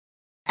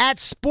At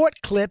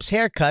Sport Clips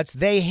Haircuts,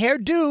 they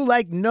hairdo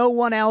like no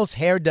one else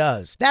hair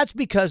does. That's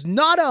because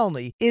not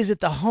only is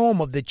it the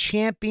home of the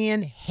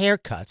champion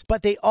haircuts,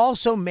 but they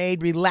also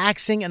made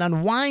relaxing and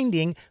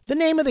unwinding the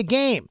name of the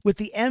game. With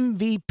the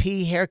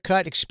MVP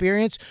haircut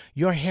experience,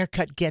 your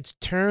haircut gets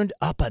turned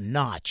up a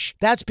notch.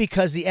 That's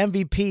because the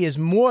MVP is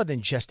more than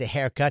just a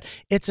haircut.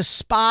 It's a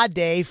spa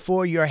day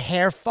for your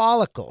hair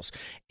follicles.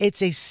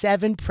 It's a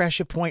 7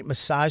 pressure point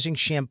massaging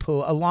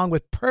shampoo along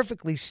with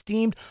perfectly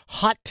steamed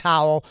hot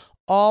towel,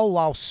 all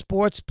while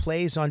sports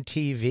plays on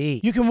TV.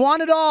 You can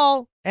want it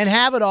all and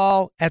have it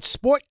all at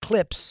Sport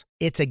Clips.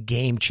 It's a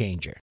game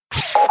changer.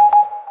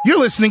 You're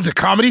listening to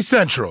Comedy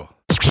Central.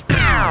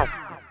 Hi,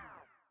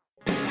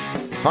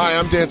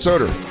 I'm Dan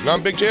Soder. And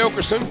I'm Big J.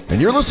 Okerson.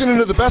 And you're listening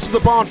to the Best of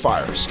the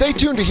Bonfire. Stay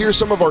tuned to hear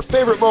some of our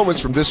favorite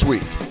moments from this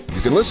week.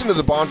 You can listen to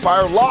the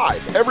Bonfire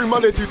live every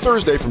Monday through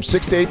Thursday from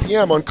 6 to 8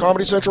 p.m. on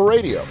Comedy Central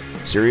Radio,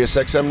 Sirius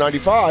XM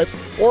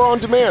 95, or on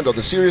demand on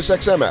the Sirius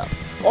XM app.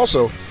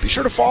 Also, be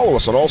sure to follow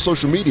us on all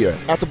social media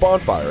at The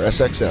Bonfire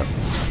SXM.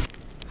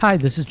 Hi,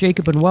 this is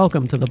Jacob, and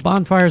welcome to the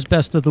Bonfire's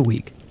Best of the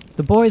Week.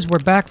 The boys were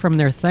back from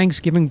their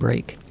Thanksgiving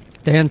break.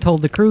 Dan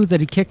told the crew that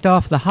he kicked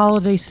off the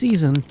holiday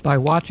season by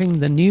watching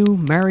the new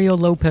Mario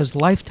Lopez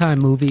Lifetime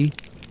movie,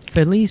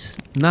 Feliz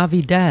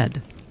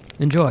Navi-Dad.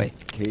 Enjoy.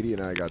 Katie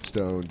and I got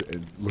stoned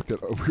and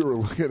we were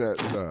looking at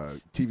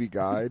TV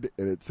Guide,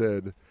 and it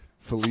said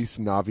Feliz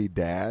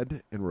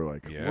Navi-Dad, and we're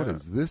like, What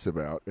is this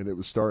about? And it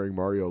was starring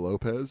Mario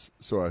Lopez.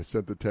 So I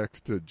sent the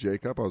text to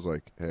Jacob. I was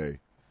like, hey,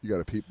 you got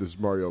to peep this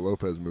Mario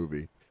Lopez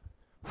movie.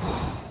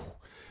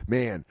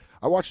 Man,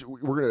 I watched,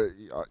 we're going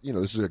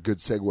to, this is a good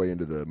segue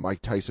into the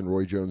Mike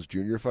Tyson-Roy Jones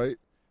Jr. fight,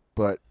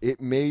 but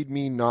it made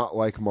me not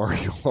like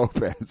Mario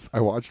Lopez.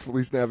 I watched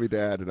Feliz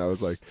Navi-Dad, and I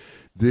was like,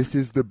 this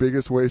is the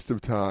biggest waste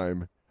of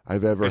time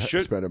I've ever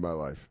spent in my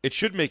life. It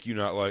should make you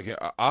not like him.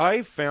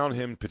 I found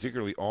him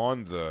particularly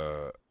on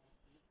the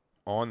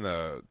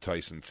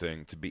Tyson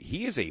thing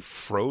he is a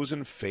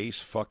frozen face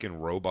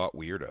fucking robot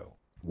weirdo.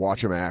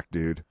 Watch him act,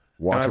 dude.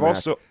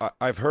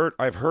 I've heard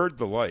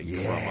the like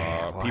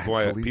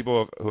from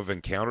people who have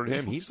encountered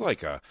him. He is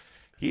like a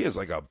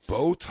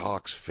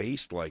Botox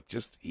faced, like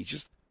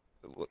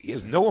he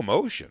has no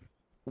emotion.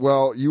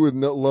 Well, you would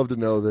love to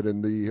know that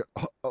in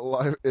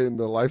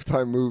the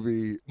Lifetime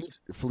movie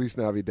Feliz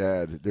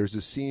Navi-Dad, there's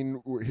a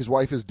scene where his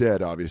wife is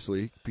dead,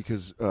 obviously,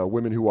 because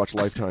women who watch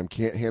Lifetime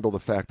can't handle the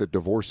fact that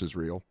divorce is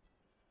real.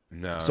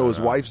 No. So his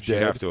wife's dead.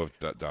 She'd have to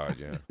have died,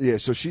 yeah. Yeah,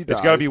 so she dies.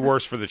 It's got to be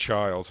worse for the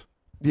child.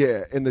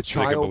 Yeah, and the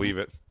child... They can believe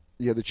it.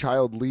 Yeah, the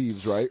child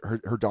leaves, right?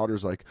 Her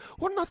daughter's like,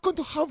 we're not going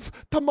to have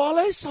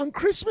tamales on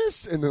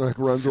Christmas, and then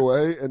runs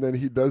away, and then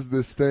he does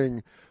this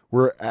thing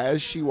where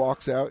as she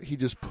walks out, he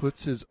just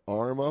puts his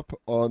arm up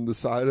on the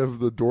side of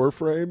the door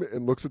frame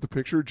and looks at the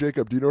picture.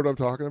 Jacob, do you know what I'm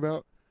talking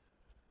about?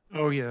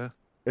 Oh, yeah.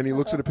 And he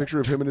looks at a picture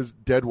of him and his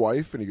dead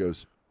wife, and he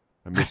goes,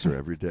 I miss her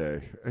every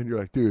day. And you're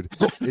like, dude,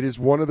 it is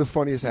one of the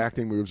funniest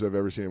acting moves I've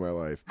ever seen in my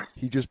life.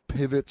 He just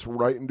pivots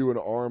right into an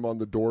arm on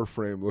the door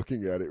frame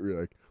looking at it. You're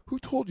like, who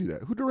told you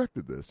that? Who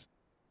directed this?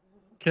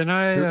 Can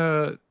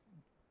I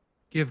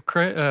give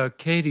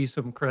Katie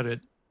some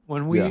credit?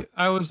 When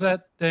I was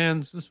at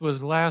Dan's, this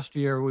was last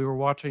year, we were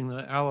watching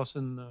the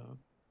Allison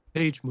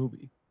Page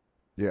movie.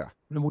 Yeah.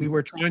 And we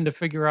were trying to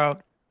figure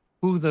out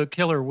who the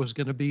killer was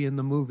going to be in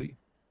the movie.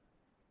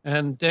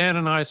 And Dan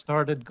and I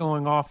started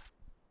going off,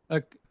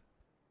 like,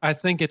 I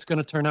think it's going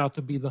to turn out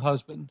to be the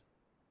husband.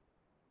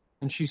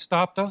 And she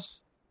stopped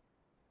us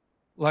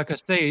like a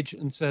sage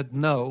and said,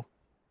 no,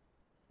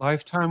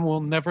 Lifetime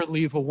will never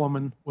leave a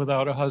woman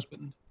without a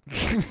husband.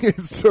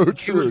 It's so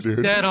true,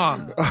 dude. Dead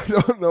on. I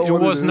don't know it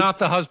what was it is. not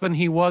the husband.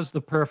 He was the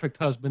perfect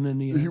husband in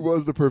the end. He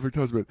was the perfect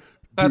husband.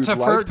 That's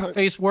dude, a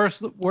face worse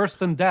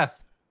than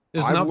death.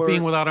 Is not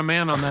being without a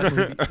man on that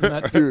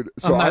movie. Dude,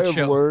 so I have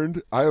show.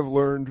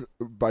 learned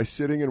by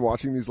sitting and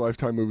watching these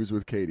Lifetime movies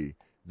with Katie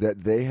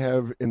that they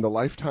have in the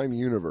Lifetime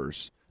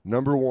universe,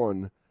 number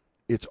one,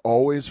 it's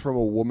always from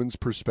a woman's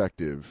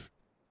perspective.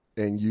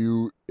 And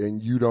you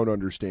don't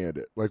understand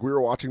it. Like, we were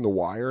watching The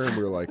Wire, and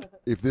we were like,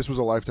 if this was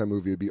a Lifetime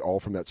movie, it'd be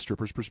all from that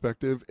stripper's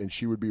perspective, and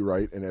she would be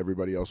right, and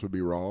everybody else would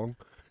be wrong.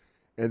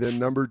 And then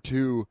number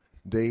two,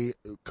 they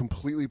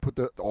completely put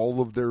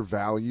all of their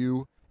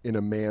value in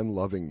a man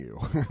loving you.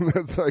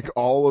 That's like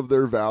all of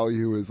their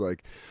value is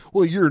like,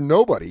 well, you're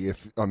nobody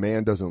if a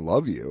man doesn't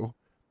love you.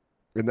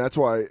 And that's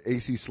why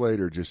AC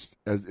Slater just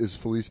is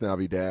Feliz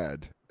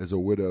Navi-Dad, as a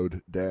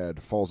widowed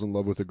dad, falls in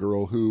love with a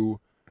girl who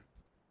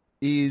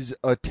is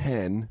a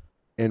 10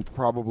 and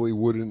probably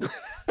wouldn't.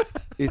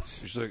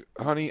 She's like,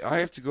 honey, I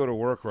have to go to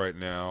work right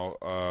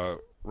now,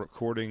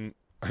 recording.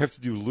 I have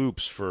to do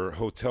loops for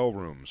hotel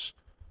rooms,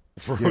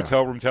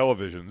 hotel room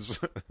televisions.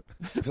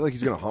 I feel like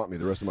he's going to haunt me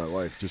the rest of my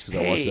life just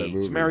because I watched that movie.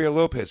 It's Mario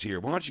Lopez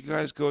here. Why don't you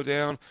guys go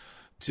down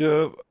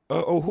to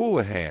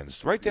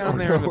O'Houlihan's, right down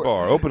there in the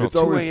bar. Open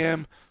till 2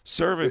 a.m.,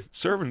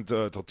 serving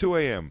till 2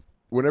 a.m.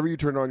 Whenever you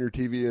turn on your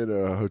TV in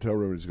a hotel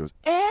room, it just goes,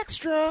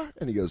 extra.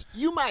 And he goes,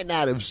 you might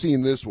not have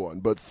seen this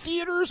one, but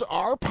theaters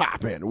are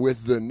popping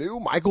with the new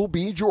Michael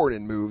B.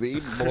 Jordan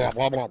movie. Blah,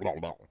 blah, blah, blah,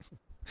 blah.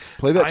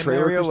 Play that I'm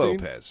trailer, Mario Christine.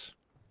 Lopez.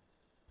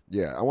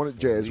 Yeah, I want to.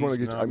 Jay, I just want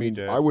to get. I mean,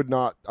 Navi-Dad. I would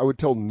not. I would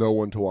tell no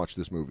one to watch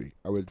this movie.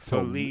 I would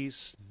tell.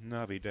 Feliz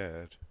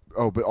Navi-Dad.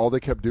 Oh, but all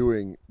they kept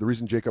doing. The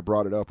reason Jacob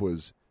brought it up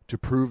was to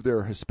prove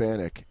they're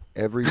Hispanic.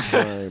 Every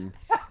time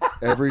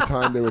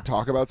they would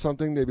talk about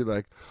something, they'd be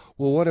like,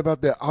 "Well, what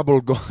about the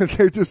abogón?"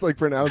 They just like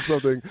pronounce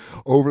something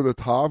over the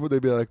top, or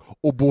they'd be like,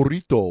 "Oh,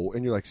 burrito,"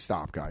 and you're like,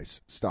 "Stop,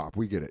 guys, stop.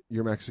 We get it.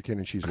 You're Mexican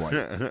and she's white.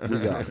 We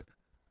got it."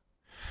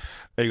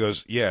 He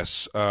goes,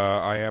 yes,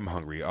 I am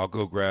hungry. I'll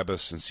go grab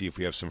us and see if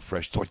we have some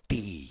fresh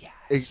tortillas.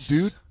 Hey,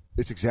 dude,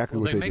 it's exactly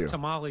what they they make do.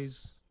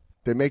 tamales.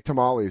 They make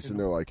tamales, and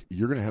they're like,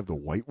 "You're gonna have the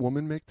white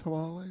woman make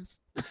tamales?"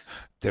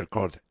 They're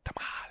called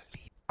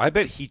tamales. I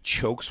bet he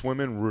chokes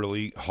women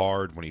really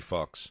hard when he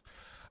fucks.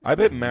 I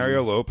bet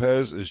Mario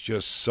Lopez is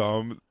just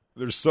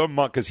there's some,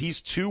 because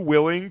he's too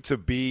willing to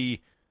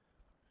be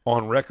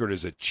on record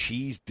as a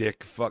cheese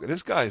dick fuck.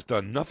 This guy's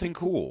done nothing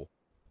cool.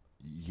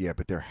 Yeah,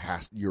 but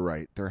you're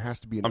right. There has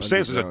to be an I'm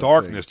saying there's a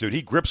darkness, dude.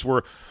 He grips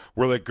where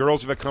like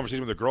girls have had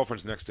conversations with their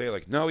girlfriends the next day,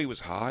 like, no, he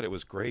was hot, it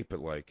was great, but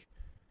like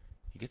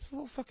he gets a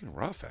little fucking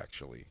rough,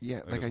 actually.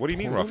 Yeah, like what do you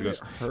mean rough? He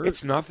goes,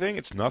 it's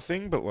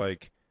nothing, but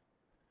like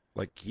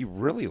he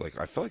really,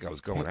 like, I felt like I was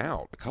going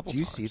out a couple times. Do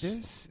you see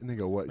this? And they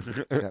go, what?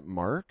 That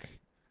Mark?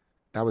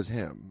 That was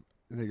him.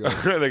 And they go,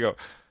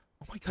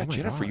 oh my God,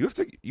 Jennifer,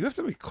 God. you have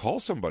to call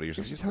somebody or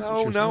something.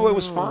 Goes, No, it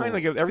was fine.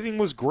 Like everything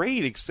was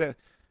great except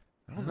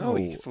I don't know.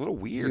 It's a little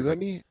weird.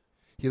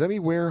 He let me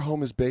wear home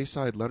his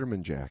Bayside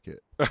Letterman jacket,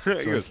 so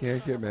I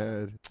can't get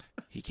mad.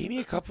 He gave me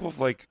a couple of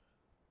like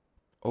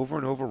over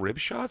and over rib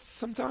shots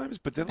sometimes,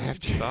 but then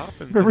he'd stop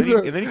and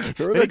Remember then that he'd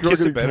girl kiss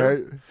getting it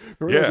better.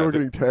 Remember that girl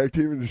getting tag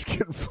team and just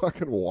getting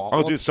fucking walloped?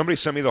 Oh, dude, somebody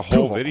sent me the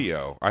whole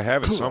video. I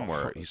have it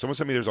somewhere. Someone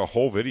sent me there's a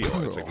whole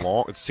video. It's like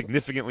long. It's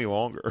significantly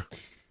longer.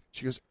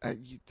 She goes,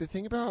 the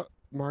thing about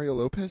Mario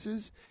Lopez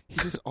is he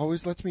just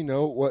always lets me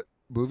know what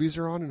movies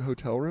are on in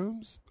hotel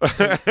rooms.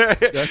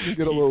 That can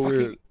get a little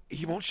weird.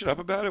 He won't shut up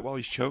about it while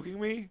he's choking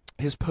me.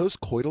 His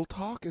post-coital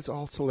talk is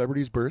all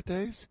celebrities'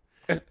 birthdays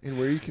and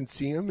where you can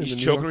see him. He's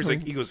choking her.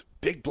 He goes,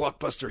 big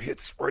blockbuster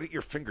hits right at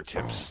your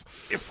fingertips.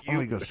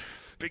 He goes,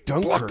 big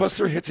Dunkirk.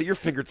 Blockbuster hits at your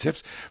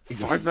fingertips,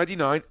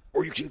 $5.99,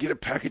 or you can get a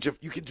package of,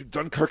 you can do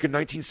Dunkirk in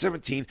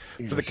 1917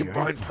 for the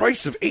combined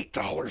price of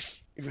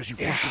 $8. He goes, you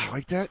fucking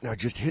like that? Now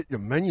just hit the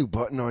menu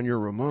button on your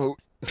remote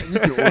and you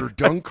can order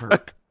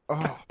Dunkirk.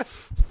 Oh,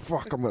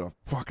 fuck, I'm going to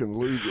fucking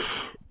lose it.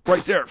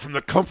 Right there, from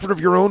the comfort of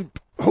your own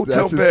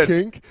hotel That's bed.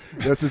 his kink.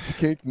 That's his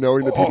kink,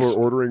 knowing that people are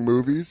ordering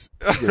movies.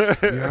 He goes,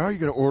 yeah, you're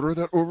going to order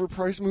that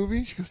overpriced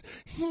movie? She goes,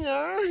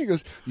 yeah. He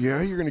goes,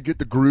 yeah, you're going to get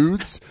the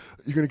Groods.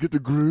 You're going to get the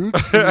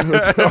Groods in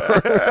the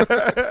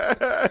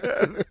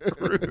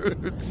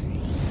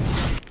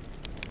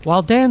hotel.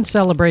 While Dan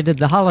celebrated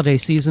the holiday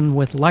season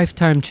with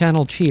Lifetime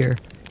Channel Cheer,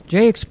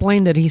 Jay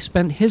explained that he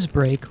spent his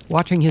break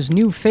watching his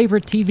new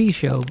favorite TV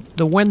show,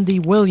 The Wendy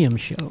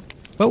Williams Show,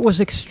 but was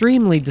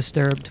extremely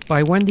disturbed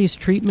by Wendy's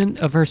treatment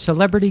of her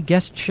celebrity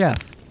guest chef,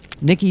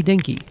 Nikki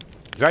Dinky.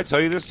 Did I tell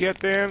you this yet,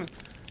 Dan?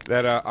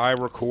 That I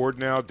record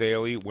now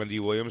daily Wendy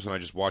Williams, and I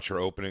just watch her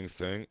opening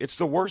thing. It's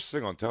the worst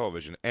thing on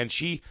television. And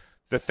I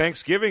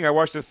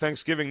watched the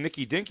Thanksgiving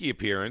Nikki Dinky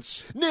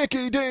appearance.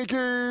 Nikki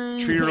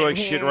Dinky! Treated her like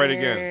shit right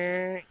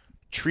again.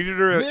 Treated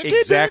her Nikki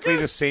exactly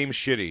Dinky? the same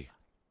shitty.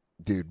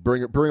 Dude,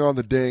 bring on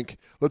the dink.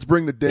 Let's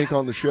bring the dink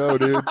on the show,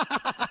 dude.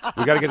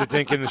 We got to get the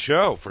dink in the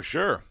show, for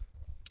sure.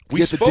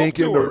 Get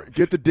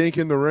the dink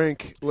in the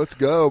rink. Let's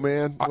go,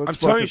 man. Let's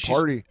fucking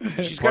party.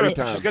 She's got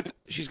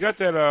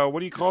that. What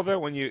do you call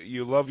that when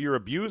you love your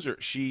abuser?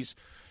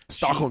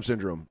 Stockholm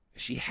syndrome.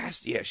 She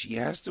has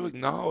to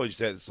acknowledge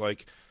that it's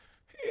like,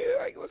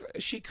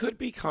 she could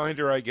be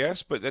kinder, I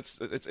guess, but it's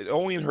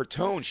only in her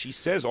tone. She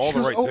says all the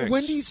right things.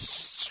 Wendy's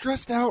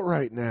stressed out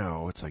right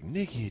now. It's like,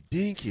 Nikki,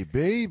 Dinky,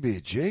 baby,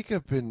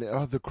 Jacob, and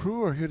the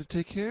crew are here to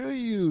take care of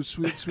you,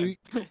 sweet.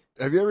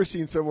 Have you ever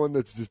seen someone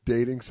that's just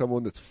dating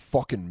someone that's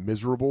fucking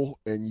miserable,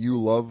 and you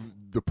love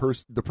the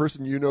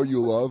person you know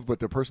you love, but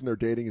the person they're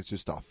dating is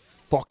just a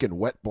fucking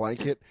wet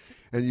blanket,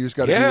 and you just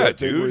got to do that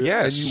thing dude,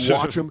 yes.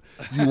 And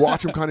you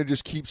watch them kind of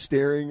just keep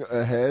staring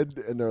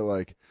ahead, and they're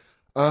like,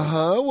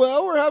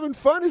 well, we're having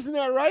fun, isn't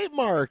that right,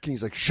 Mark? And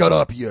he's like, shut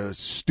up, you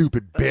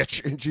stupid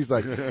bitch. And she's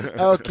like,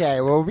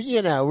 okay, well,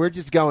 we're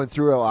just going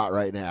through a lot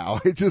right now.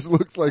 It just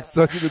looks like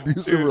such an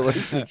abusive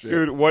relationship.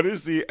 Dude,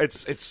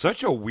 it's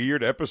such a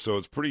weird episode.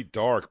 It's pretty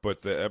dark,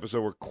 but the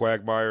episode where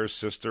Quagmire's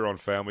sister on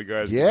Family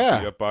Guy is beat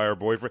up by her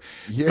boyfriend.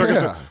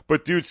 Yeah.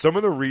 But, dude, some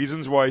of the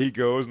reasons why he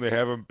goes and they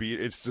have him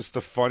beat, it's just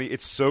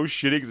it's so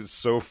shitty because it's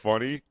so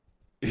funny.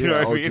 You know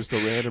what I mean? Just a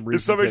random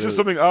reason. It's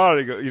something odd.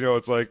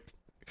 It's like,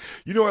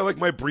 I like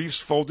my briefs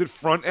folded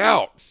front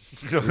out.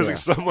 There's like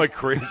something like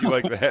crazy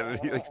like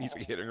that. And he's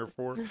like hitting her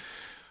for.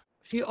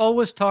 She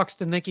always talks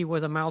to Nikki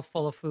with a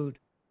mouthful of food.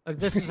 Like,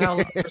 this is how.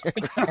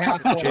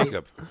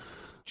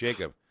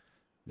 Jacob,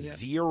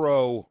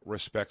 zero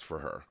respect for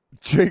her.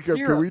 Jacob,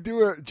 can we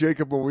do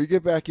Jacob, when we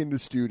get back into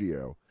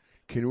studio,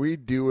 can we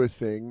do a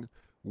thing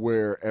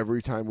where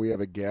every time we have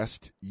a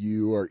guest,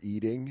 you are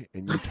eating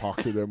and you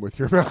talk to them with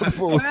your mouth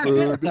full of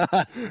food.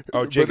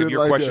 Oh, Jacob,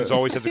 your questions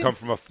always have to come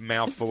from a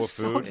mouth full of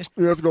food.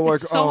 You have to go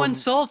like, so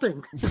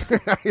insulting.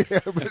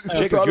 Jacob, do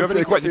you have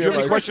any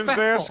questions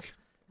to ask?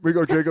 We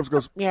go. Jacobs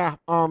goes, yeah.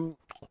 Real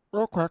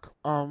quick.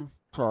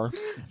 Sorry.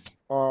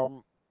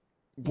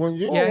 When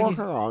you were working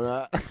on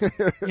that.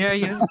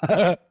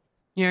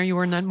 Yeah, you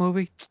were in that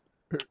movie.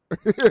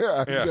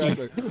 Yeah,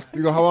 exactly.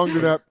 You go, how long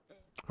did that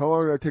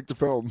take to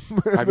film?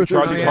 Have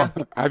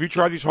you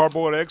tried these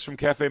hard-boiled eggs from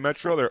Cafe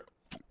Metro?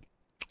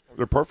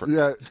 They're perfect.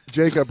 Yeah,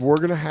 Jacob, we're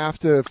going to have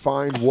to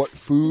find what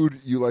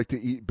food you like to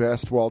eat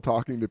best while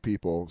talking to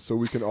people so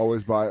we can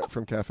always buy it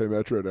from Cafe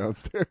Metro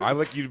downstairs. I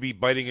like you to be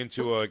biting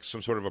into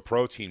some sort of a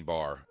protein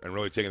bar and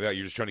really taking that.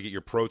 You're just trying to get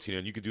your protein,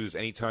 and you can do this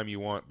anytime you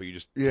want, but you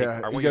just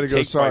I want you to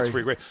take bites for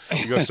your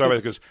You go, sorry,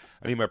 because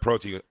I need my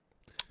protein.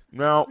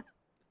 Now,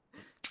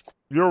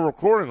 you're a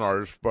recording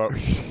artist, but...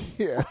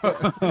 Yeah.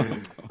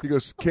 He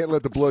goes, can't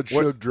let the blood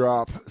sugar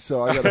drop,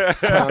 so I got to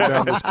pound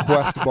down this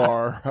Quest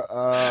bar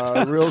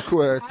real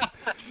quick.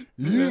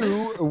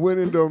 You went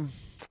into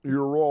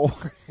your role.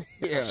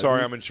 Yeah,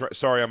 sorry, I'm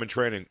in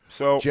training.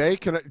 So Jay,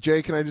 can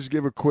I just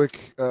give a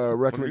quick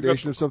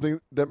recommendation of something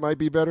that might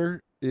be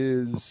better?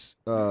 Is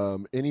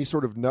any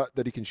sort of nut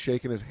that he can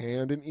shake in his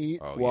hand and eat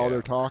while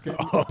they're talking?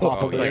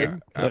 Pop them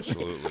in.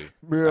 Absolutely.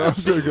 Yeah, I'm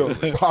going to go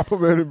pop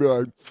them in and be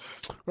like,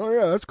 oh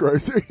yeah, that's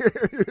crazy.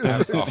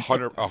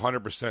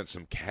 100%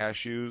 some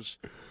cashews.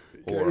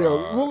 Or,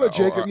 we'll let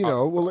Jacob.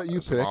 We'll let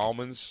you some pick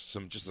almonds.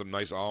 Some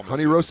nice almonds.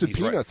 Honey roasted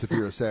peanuts if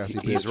you're a sassy.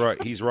 He's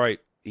right. He's right.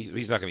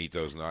 He's not going to eat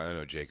those. No, I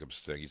know Jacob's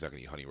thing. He's not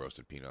going to eat honey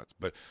roasted peanuts.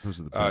 But those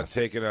are the best.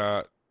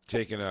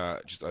 Taking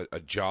just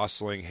a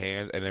jostling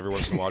hand, and every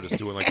once in a while just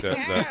doing like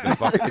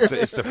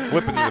it's the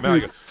flipping in the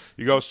mouth.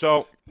 You go,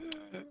 so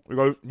we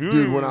go, you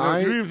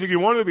didn't think you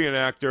wanted to be an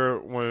actor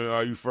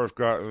when you first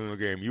got in the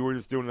game. You were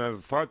just doing that as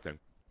a fun thing.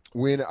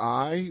 When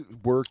I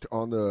worked at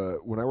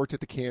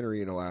the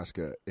cannery in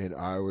Alaska, and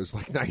I was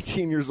like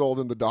 19 years old,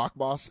 and the dock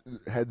boss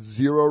had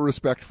zero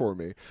respect for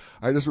me,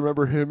 I just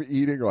remember him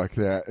eating like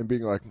that and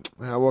being like,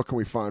 what can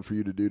we find for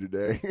you to do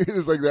today? It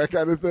was like that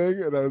kind of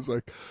thing, and I was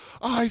like,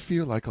 I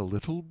feel like a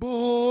little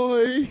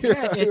boy.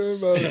 Yeah,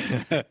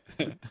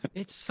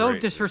 it's so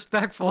great.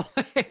 Disrespectful.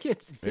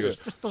 It's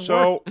just the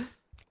so,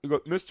 you go,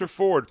 Mr.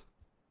 Ford,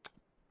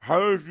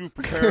 how did you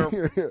prepare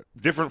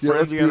different for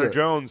Indiana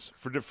Jones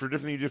for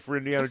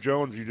Indiana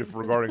Jones? You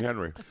different regarding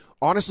Henry.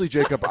 Honestly,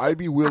 Jacob, I'd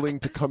be willing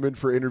to come in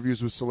for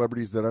interviews with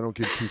celebrities that I don't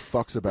give two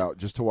fucks about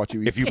just to watch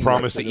you eat. If you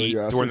promise to eat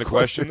during the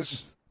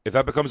questions, if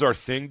that becomes our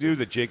thing, dude,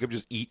 that Jacob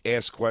just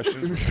ask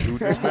questions with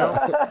food in his mouth.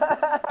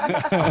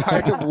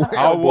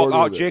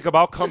 Jacob,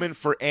 I'll come in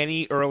for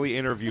any early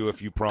interview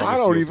if you promise. I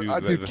don't even,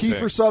 dude. Kiefer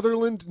thing.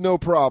 Sutherland, no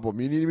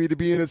problem. You need me to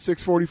be in at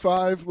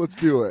 6:45? Let's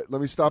do it. Let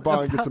me stop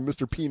by and get some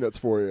Mr. Peanuts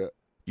for you.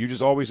 You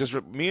just always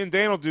me and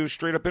Dan will do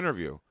straight up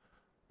interview.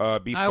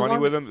 Be funny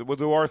with him. We'll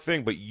do our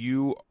thing, but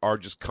you are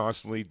just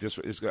constantly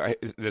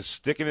the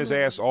stick in his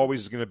ass always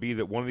is going to be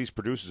that one of these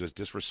producers is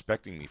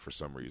disrespecting me for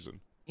some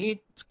reason.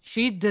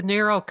 She De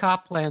Niro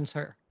cop plans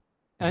her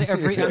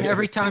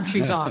every time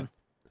she's on.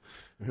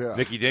 Yeah.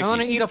 Nicky Dinky. I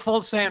want to eat a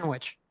full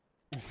sandwich.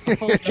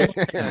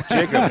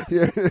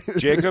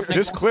 Jacob,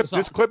 this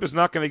clip is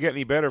not going to get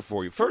any better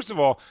for you. First of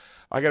all,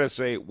 I got to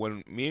say,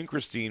 when me and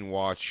Christine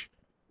watch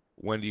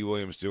Wendy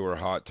Williams do her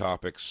Hot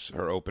Topics,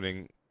 her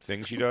opening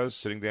thing she does,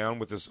 sitting down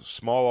with this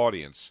small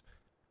audience,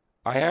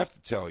 I have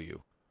to tell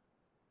you,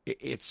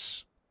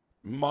 it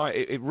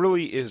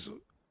really is.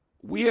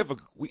 We have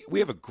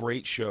a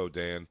great show,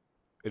 Dan,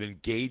 an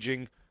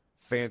engaging,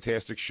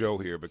 fantastic show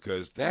here,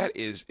 because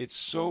it's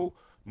so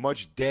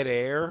much dead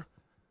air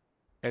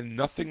and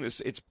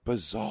nothingness. It's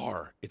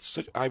bizarre.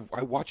 I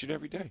watch it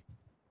every day.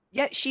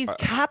 Yeah, she's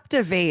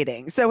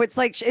captivating. So it's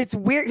like, it's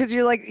weird because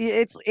you're like,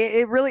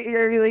 it really,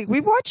 you're like,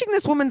 we watching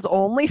this woman's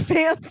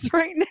OnlyFans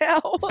right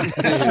now. But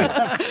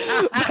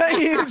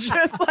you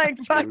just like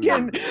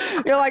fucking,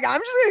 you're like, I'm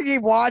just gonna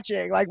keep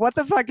watching. Like, what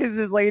the fuck is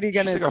this lady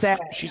gonna say?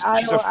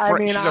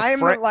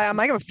 I'm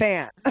like a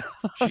fan.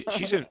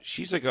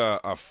 She's like a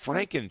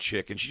Franken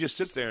chick, and she just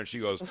sits there and she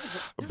goes,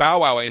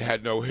 Bow Wow ain't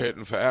had no hit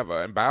in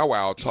forever, and Bow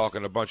Wow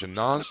talking a bunch of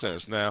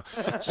nonsense now,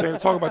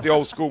 talking about the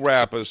old school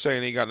rappers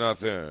saying he got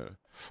nothing.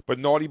 But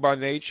Naughty by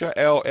Nature,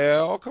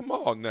 LL, come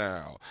on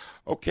now.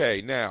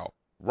 Okay, now,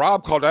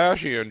 Rob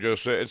Kardashian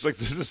just said, it's like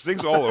this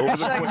thing's all over the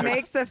place. She like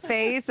makes a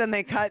face and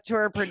they cut to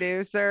her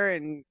producer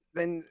and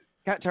then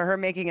cut to her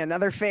making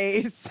another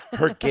face.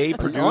 Her gay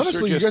producer.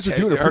 Honestly, you guys are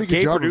doing a pretty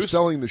good job of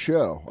selling the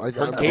show. Let me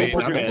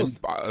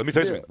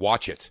tell you something.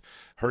 Watch it.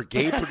 Her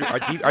gay producer,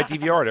 I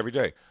DVR it every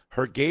day.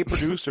 Her gay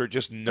producer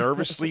just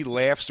nervously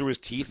laughs through his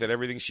teeth at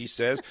everything she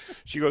says.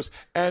 She goes,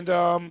 and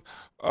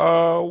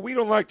we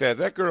don't like that.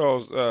 That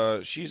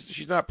girl's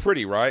she's not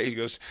pretty, right? He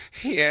goes,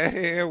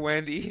 yeah,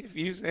 Wendy, if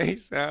you say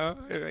so.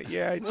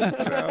 Yeah, I think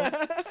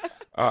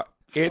so.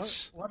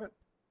 It's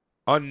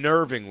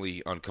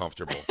unnervingly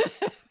uncomfortable.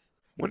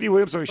 Wendy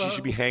Williams thinks she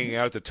should be hanging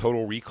out at the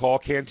Total Recall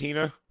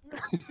cantina.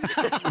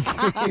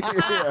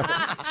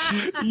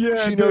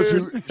 She knows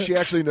who. She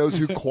actually knows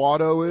who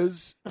Quado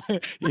is.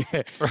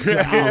 Yeah.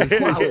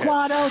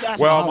 Quado.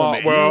 That's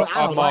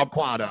I like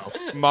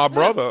Quado. My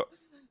brother.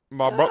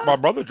 My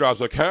brother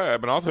drives a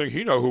cab, and I think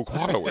he know who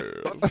Quado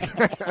is.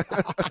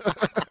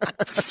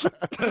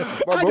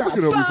 My brother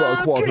can help me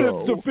find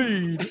Kids to Quado.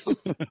 feed.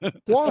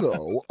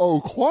 Quado?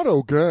 Oh,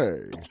 Quado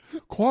gay.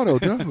 Quado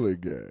definitely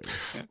gay.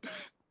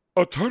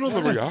 Turn on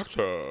the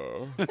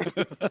reactor.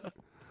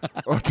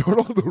 Turn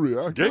on the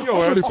reactor. Get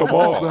your ass to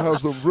balls to Mars.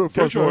 have some real Get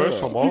fresh your air. ass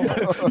to Mars.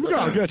 You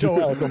gotta get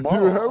your ass Dude,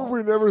 tomorrow. haven't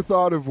we never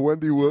thought of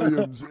Wendy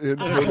Williams in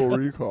Total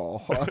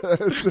Recall?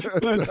 That's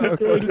the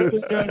greatest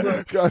thing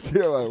ever. God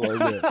damn, I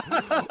like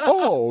that.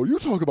 Oh, you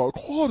talk about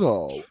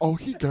Quado. Oh,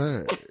 he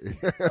gay.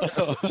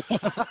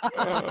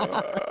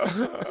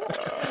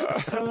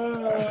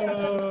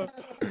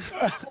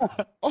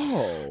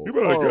 Oh. You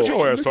better get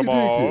your ass to Nicky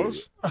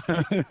Mars.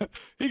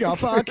 He got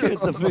 5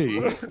 kids to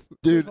feed.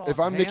 Dude, if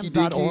I'm Nicky Ham's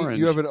not Dinky, orange.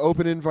 you have an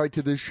open invite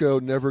to this show.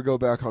 Never go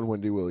back on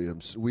Wendy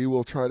Williams. We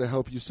will try to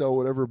help you sell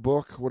whatever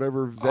book,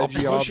 whatever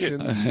veggie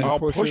options. I'll you're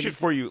push pushing. it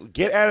for you.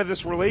 Get out of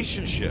this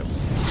relationship.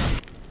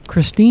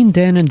 Christine,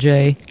 Dan, and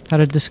Jay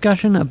had a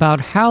discussion about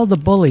how the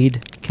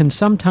bullied can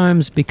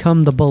sometimes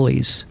become the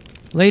bullies.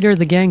 Later,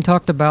 the gang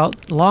talked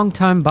about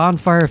longtime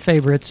bonfire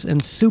favorites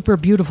and super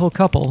beautiful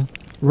couple,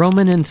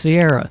 Roman and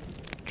Sierra.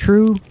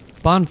 True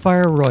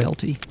bonfire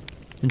royalty.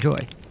 Enjoy.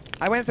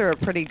 I went through a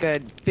pretty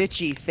good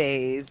bitchy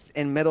phase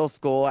in middle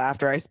school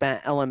after I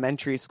spent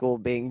elementary school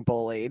being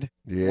bullied.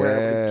 Where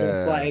it was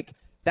just Yeah. like,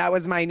 that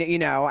was my,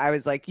 I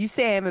was like, you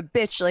say I'm a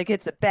bitch like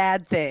it's a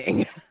bad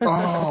thing.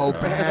 Oh,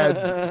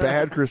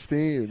 bad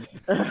Christine.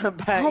 But,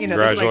 this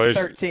is like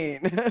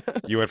 13.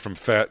 You went from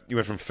fat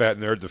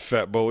nerd to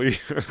fat bully.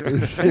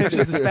 They're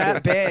just a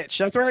fat bitch.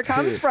 That's where it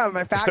comes from.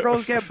 My fat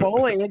girls get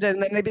bullied and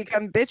then they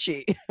become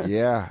bitchy.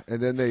 Yeah,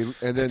 and then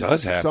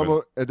does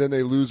happen. and then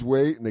they lose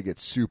weight and they get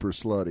super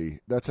slutty.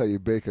 That's how you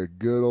bake a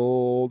good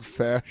old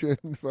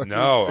fashioned.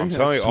 No, I'm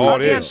telling you, all Oh, it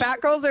damn, is.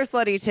 fat girls are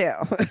slutty too.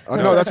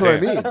 No, that's what I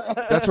damn. mean.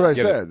 That's what I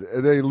Get it. said.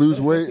 They lose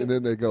weight and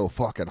then they go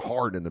fucking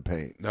hard in the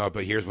paint. No,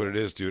 but here's what it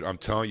is, dude. I'm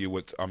telling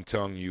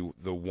you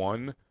the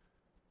one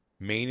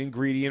main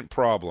ingredient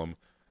problem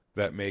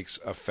that makes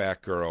a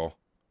fat girl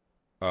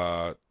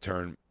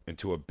turn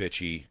into a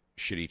bitchy,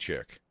 shitty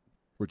chick.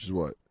 Which is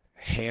what?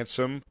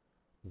 Handsome,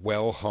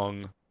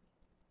 well-hung,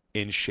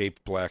 in-shape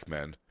black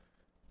men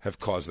have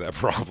caused that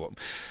problem.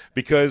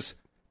 Because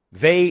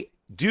they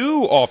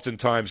do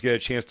oftentimes get a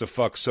chance to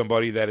fuck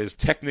somebody that is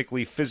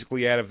technically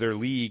physically out of their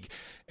league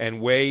and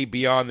way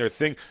beyond their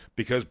thing,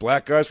 because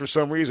black guys for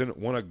some reason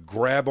want to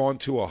grab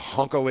onto a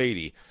hunk of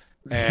lady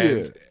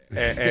and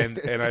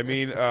I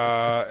mean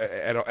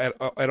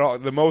at all,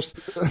 the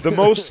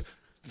most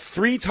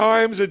 3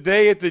 times a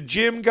day at the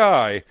gym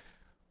guy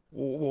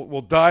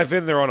will dive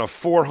in there on a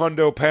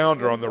 400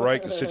 pounder on the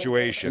right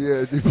situation.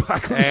 Yeah, the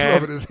black guy's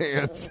rubbing his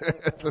hands.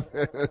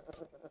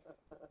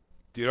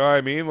 Do you know what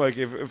I mean? Like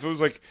if it was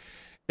like,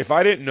 if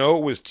I didn't know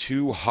it was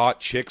 2 hot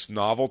chicks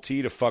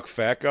novelty to fuck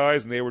fat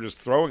guys and they were just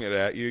throwing it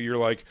at you, you're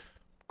like,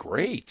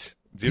 great.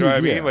 Do you know what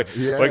I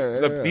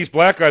mean? These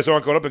black guys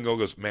aren't going up and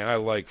goes, man, I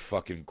like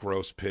fucking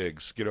gross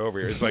pigs. Get over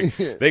here. It's like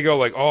they go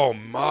like, oh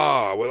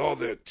ma, with all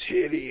the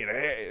titty and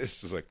ass.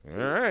 It's just like, all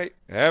right,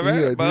 have at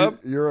it, bub.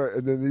 You're right.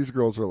 And then these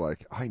girls are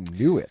like, I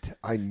knew it.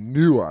 I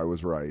knew I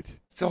was right.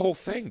 It's the whole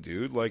thing,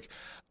 dude. Like,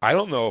 I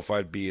don't know if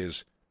I'd be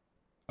as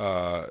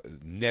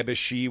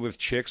nebbishy with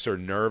chicks or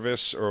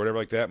nervous or whatever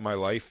like that in my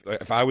life.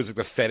 If I was like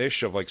the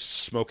fetish of like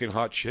smoking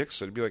hot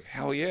chicks, I'd be like,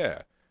 hell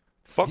yeah.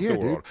 Fuck the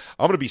world. Dude.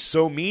 I'm going to be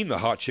so mean to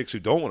hot chicks who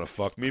don't want to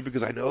fuck me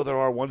because I know there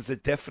are ones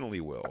that definitely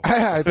will.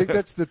 I think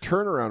that's the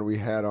turnaround we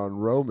had on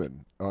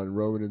Roman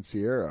and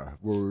Sierra,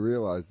 where we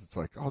realized it's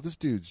like, oh, this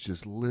dude's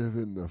just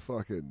living the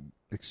fucking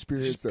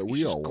experience that we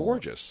He's all just want.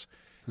 gorgeous.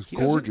 He's He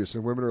gorgeous,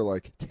 and women are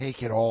like,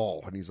 take it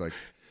all. And he's like,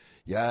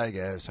 yeah, I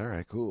guess. All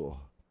right,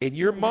 cool. In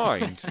your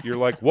mind, you're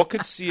like, what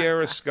could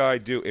Sierra Sky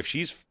do if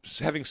she's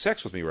having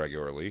sex with me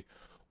regularly?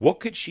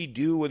 What could she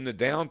do in the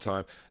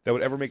downtime that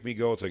would ever make me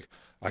go, it's like,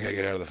 I got to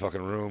get out of the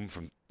fucking room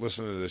from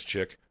listening to this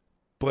chick?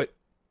 But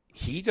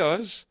he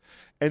does,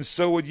 and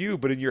so would you.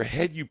 But in your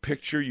head, you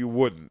picture you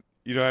wouldn't.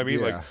 You know what I mean?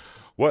 Yeah.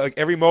 Like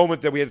every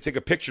moment that we had to take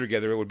a picture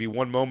together, it would be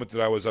one moment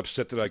that I was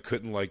upset that I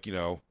couldn't, like,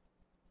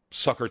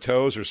 suck her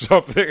toes or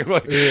something.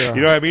 Like, Yeah.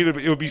 you know what I mean?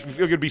 It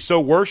would be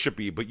so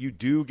worshipy, but you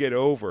do get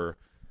over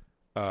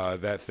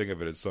that thing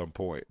of it at some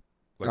point.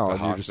 Like Oh, the and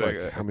you're hot just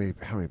thing. like, how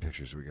many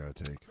pictures do we got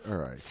to take? All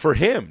right. For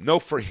him. No,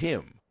 for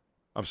him.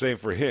 I'm saying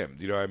for him.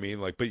 Do you know what I mean?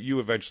 Like, but you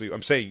eventually,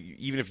 I'm saying,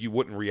 even if you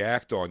wouldn't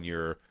react on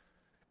your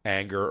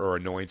anger or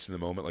annoyance in the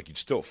moment, like, you'd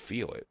still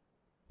feel it.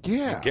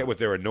 Yeah. You get what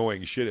their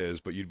annoying shit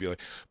is, but you'd be like,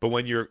 but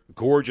when you're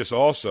gorgeous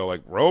also,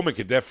 like, Roman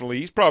could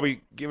definitely, he's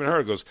probably giving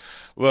her, goes,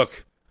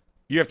 look,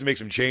 you have to make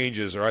some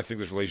changes, or I think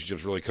this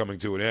relationship's really coming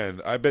to an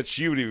end. I bet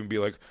she would even be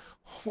like,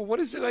 well, what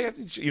is it I have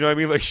to, you know what I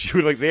mean? Like, she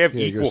would, like, they have Yeah,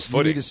 he equal goes,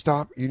 footing.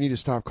 You need to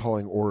stop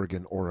calling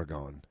Oregon,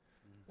 Oregon.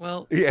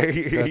 Well, Yeah,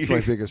 That's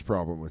my biggest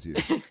problem with you.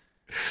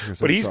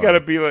 But he's got to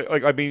be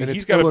like I mean, and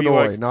he's got to be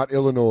like not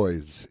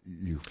Illinois.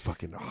 You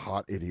fucking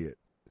hot idiot.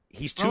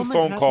 He's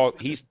phone calls.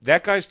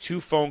 That guy's 2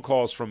 phone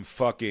calls from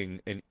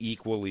fucking an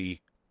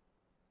equally,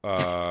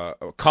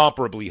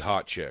 comparably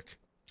hot chick.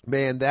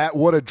 Man,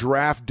 what a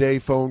draft day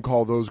phone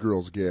call those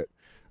girls get.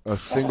 A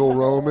single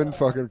Roman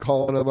fucking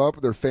calling them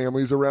up. Their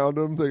families around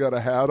them. They got a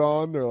hat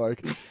on. They're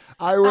like,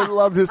 I would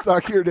love to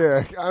suck your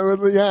dick. I would,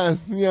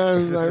 yes,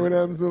 I would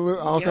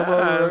absolutely. I'll come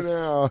over right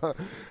now.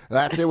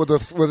 That's it. With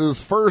his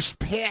first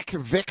pick,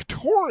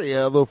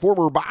 Victoria, the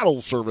former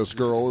bottle service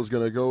girl, is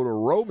going to go to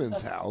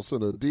Roman's house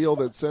in a deal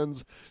that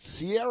sends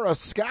Sierra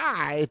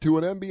Sky to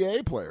an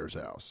NBA player's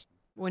house.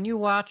 When you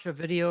watch a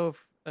video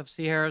of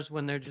Sierra's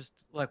when they're just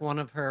like one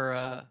of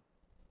her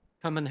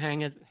come and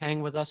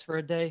hang with us for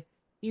a day,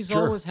 he's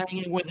always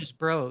hanging with his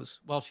bros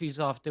while she's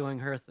off doing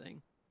her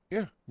thing.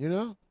 Yeah. You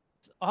know?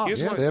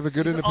 Awesome. Yeah, they have a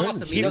good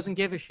independence. Awesome. He doesn't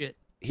give a shit.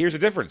 Here's the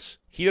difference.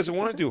 He doesn't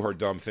want to do her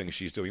dumb thing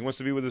she's doing. He wants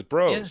to be with his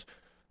bros. Yeah.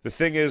 The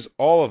thing is,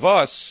 all of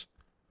us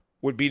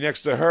would be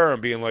next to her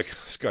and being like,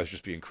 this guy's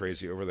just being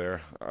crazy over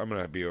there. I'm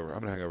gonna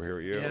hang over here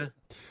with you. Yeah.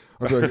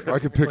 I'd be like, I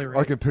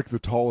can pick the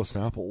tallest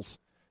apples.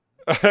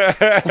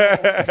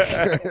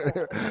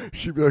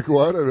 She'd be like,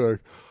 what? I'd be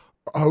like,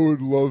 I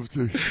would love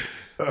to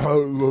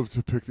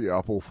pick the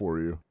apple for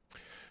you.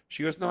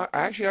 She goes, no,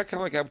 actually, I kind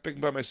of like apple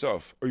picking by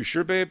myself. Are you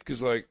sure, babe?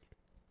 Because, like,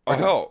 I'll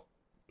help.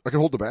 I can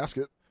hold the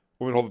basket.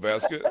 Want me to hold the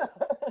basket?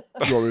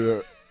 You want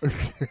me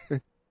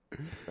to...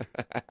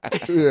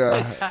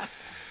 Yeah.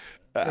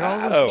 They're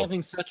always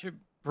having such a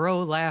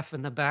bro laugh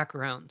in the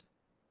background.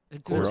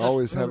 They're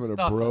always having a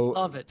bro,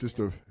 love it. just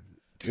a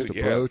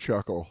bro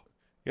chuckle.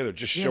 Yeah, they're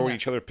just showing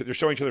each other. They're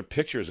showing each other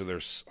pictures of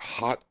their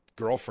hot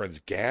girlfriends'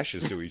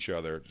 gashes to each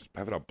other, just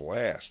having a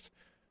blast.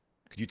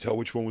 Could you tell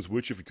which one was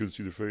which if you couldn't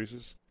see their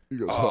faces? He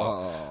goes,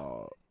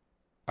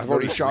 I've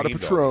already shot of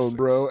Patron,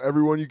 bro.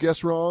 Everyone you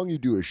guess wrong, you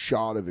do a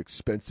shot of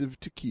expensive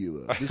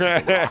tequila. This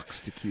is rocks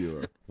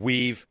tequila.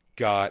 We've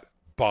got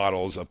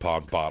bottles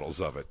upon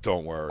bottles of it.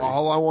 Don't worry.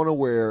 All I want to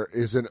wear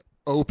is an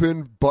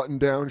open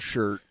button-down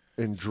shirt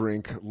and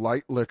drink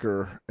light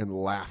liquor and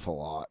laugh a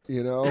lot.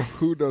 You know,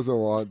 who doesn't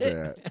want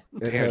that?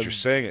 Damn, you're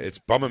saying it. It's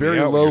bumming me out.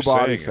 Very low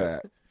body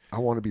fat. I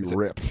want to be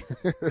ripped.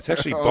 It's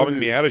actually bumming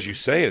me out as you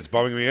say it. It's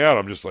bumming me out.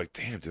 I'm just like,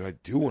 damn, dude, I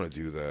do want to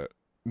do that.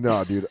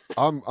 No, dude,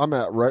 I'm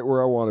at right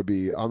where I want to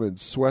be. I'm in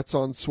sweats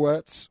on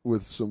sweats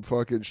with some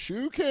fucking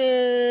shoe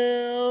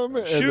cam.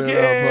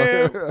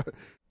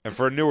 And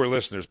for newer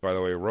listeners, by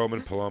the way,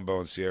 Roman Palumbo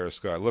and Sierra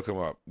Sky, look them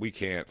up. We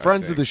can't.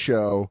 Friends of the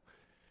show,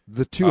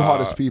 the 2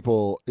 hottest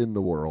people in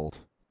the world.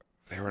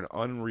 They're an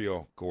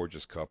unreal,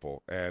 gorgeous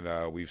couple,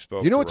 and we've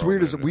spoken. You know what's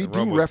weird is we do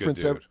Roman's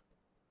reference.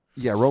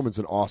 Yeah, Roman's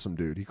an awesome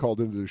dude. He called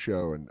into the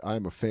show, and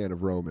I'm a fan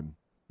of Roman.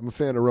 I'm a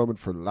fan of Roman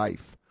for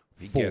life.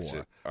 He gets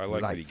it. I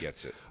like that he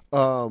gets it.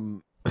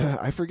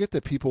 I forget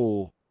that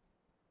people.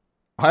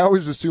 I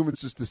always assume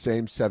it's just the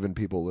same 7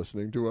 people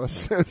listening to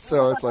us.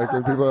 So it's like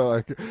when people are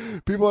like,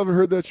 people haven't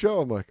heard that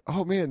show. I'm like,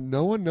 oh man,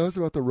 no one knows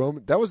about the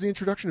Roman. That was the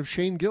introduction of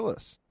Shane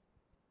Gillis.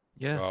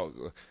 Yeah.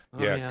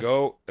 Yeah.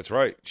 Go. That's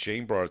right.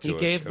 Shane brought it to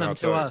us. He gave them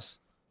to us.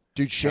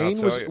 Dude, Shane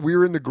we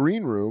were in the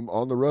green room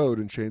on the road,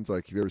 and Shane's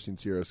like, have you ever seen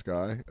Sierra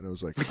Sky? And I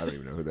was like, I don't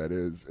even know who that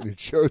is. And he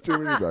showed it to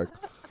me, and he'd be like,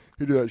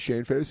 he'd do that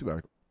Shane face, he'd be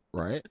like,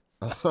 right?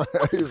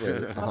 He's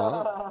like,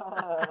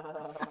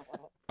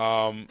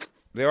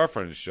 They are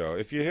friends of the show.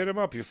 If you hit them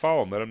up, you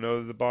follow them, let them know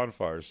that the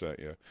bonfire sent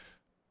you.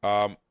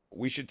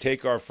 We should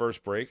take our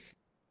first break.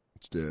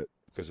 Let's do it.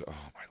 Because,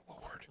 oh, my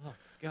Lord. Oh,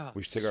 God.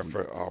 We should take our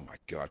first. Oh, my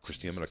God.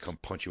 Christine, I'm going to come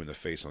punch you in the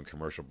face on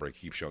commercial break.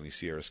 Keep showing these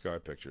Sierra Sky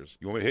pictures.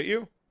 You want me to hit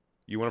you?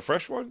 You want a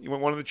fresh one? You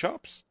want one of the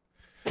chops?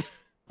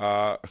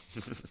 No.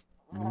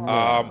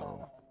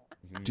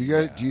 Do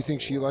you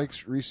think she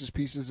likes Reese's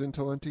Pieces in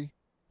Talenti?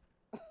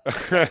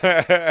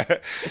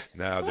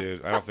 No,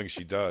 dude. I don't think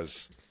she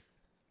does.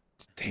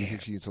 Damn. Do you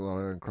think she eats a lot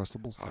of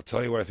Uncrustables? I'll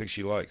tell you what I think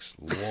she likes.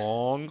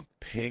 Long,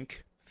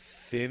 pink,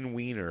 thin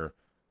wiener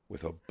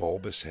with a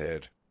bulbous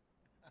head.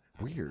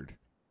 Weird.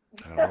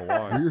 I don't know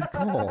why. Weird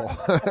call.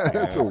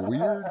 That's a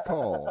weird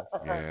call.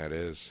 Yeah, it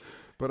is.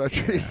 But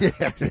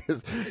yeah, it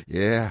is.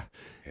 Yeah,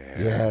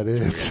 it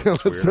is.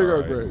 Let's take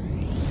our break.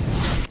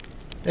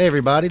 Hey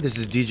everybody, this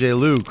is DJ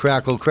Lou,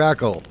 Crackle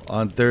Crackle.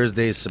 On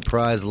Thursday's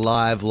surprise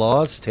live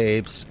Lost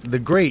tapes, the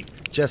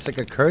great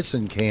Jessica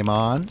Kirson came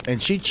on,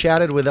 and she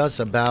chatted with us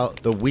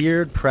about the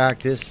weird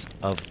practice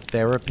of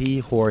therapy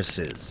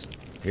horses.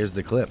 Here's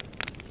the clip.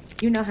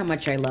 You know how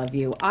much I love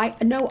you.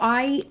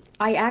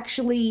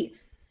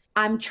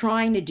 I'm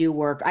trying to do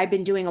work. I've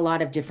been doing a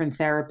lot of different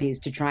therapies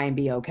to try and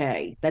be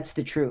okay. That's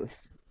the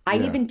truth. I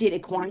even did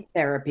equine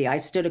therapy. I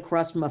stood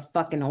across from a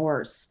fucking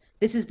horse.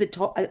 This is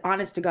the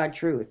honest to God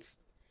truth.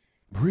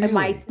 Really?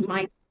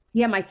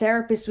 And my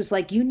therapist was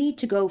like, you need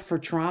to go for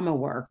trauma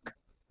work.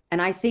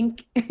 And I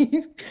think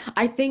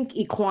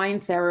equine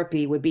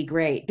therapy would be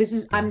great.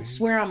 I'm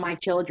swear on my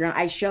children.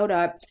 I showed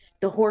up.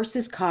 The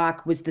horse's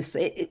cock was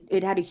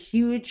it had a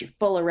huge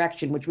full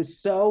erection, which was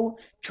so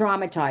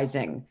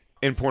traumatizing.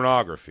 In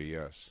pornography,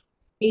 yes.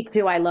 Me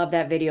too. I love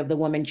that video of the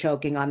woman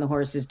choking on the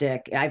horse's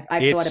dick. I've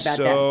thought about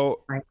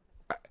that.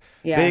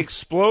 Yeah. They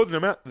explode in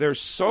their mouth.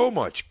 There's so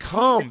much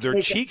cum.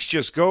 Their cheeks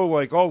just go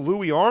like all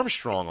Louis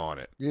Armstrong on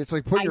it. Yeah, it's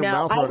like putting your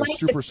mouth around a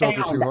Super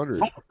Soaker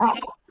 200.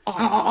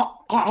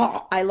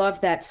 I love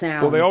that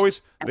sound. Well, they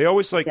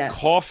always like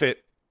cough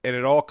it, and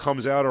it all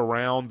comes out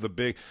around the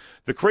big.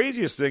 The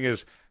craziest thing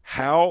is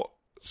how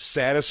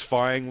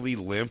satisfyingly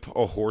limp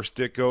a horse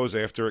dick goes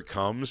after it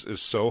comes is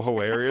so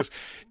hilarious.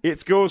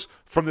 It goes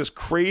from this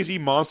crazy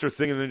monster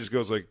thing, and then just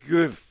goes like,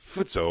 "Good,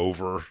 it's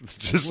over."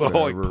 Just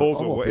all like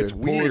pulls away. It's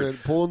weird.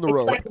 Pulling the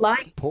rope.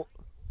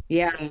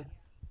 Yeah,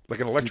 like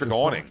an electric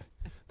awning.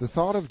 The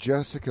thought of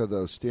Jessica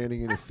though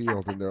standing in a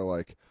field, and they're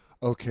like,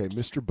 "Okay,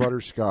 Mr.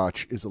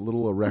 Butterscotch is a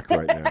little erect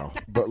right now,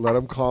 but let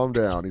him calm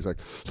down." He's like,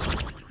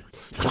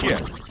 yeah.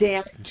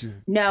 Damn.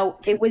 No,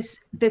 it was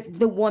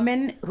the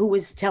woman who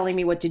was telling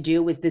me what to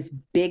do was this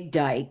big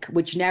dyke,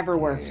 which never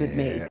works with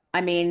me.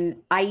 I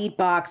mean, I eat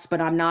box, but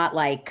I'm not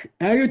like,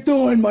 how you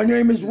doing? My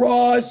name is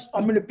Ross.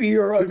 I'm going to be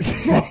your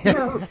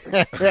instructor.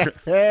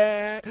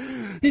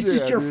 This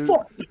is your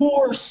fucking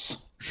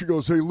horse. She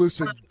goes, "Hey,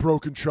 listen,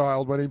 broken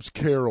child, my name's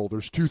Carol.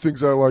 There's two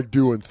things I like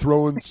doing,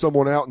 throwing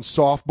someone out in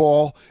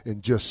softball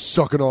and just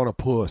sucking on a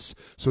puss.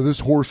 So this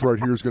horse right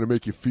here is going to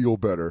make you feel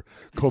better.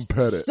 Come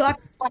pet it." Suck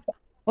on a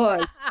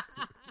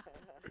puss.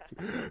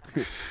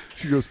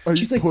 She goes, "I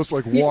eat puss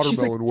like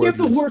watermelon wedges.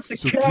 Give the horse a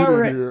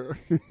carrot.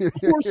 The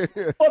horse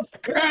loves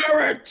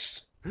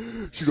carrots."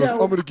 She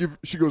goes,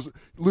 she goes,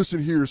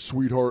 "Listen here,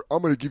 sweetheart,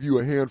 I'm going to give you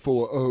a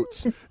handful of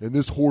oats, and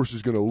this horse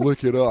is going to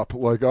lick it up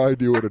like I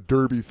do at a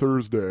Derby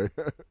Thursday."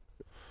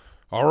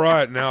 All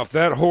right, now if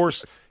that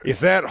horse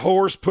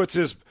puts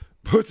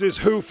his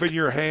hoof in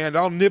your hand,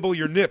 I'll nibble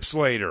your nips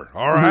later.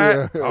 All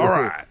right? Yeah. All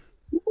right.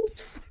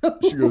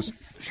 She goes,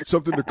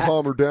 "Something to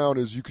calm her down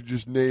is you could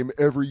just name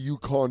every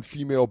UConn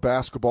female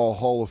basketball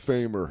Hall of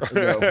Famer, and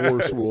that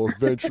horse will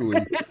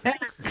eventually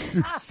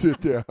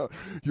sit down.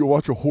 You'll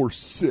watch a horse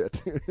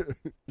sit."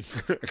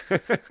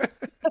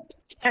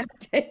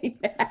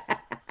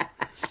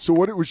 So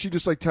what was she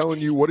just like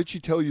telling you? What did she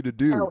tell you to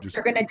do? Oh,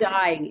 you're gonna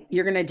die.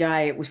 You're gonna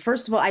die. It was,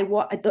 first of all,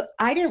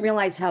 I didn't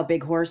realize how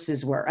big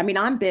horses were. I mean,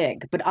 I'm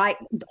big, but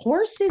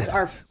horses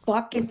are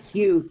fucking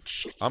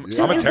huge. I'm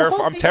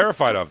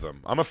terrified of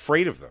them. I'm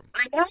afraid of them.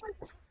 I know.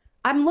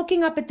 I'm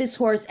looking up at this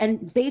horse,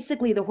 and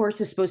basically the horse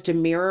is supposed to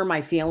mirror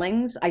my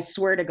feelings. I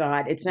swear to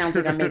God, it sounds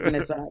like I'm making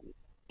this up.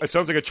 It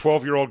sounds like a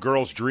 12-year-old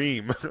girl's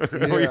dream. What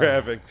you're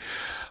having.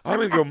 I'm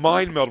going to go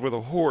mind meld with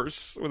a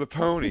horse, with a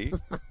pony.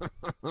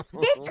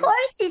 This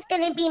horse is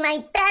going to be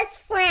my best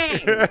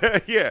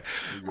friend. Yeah.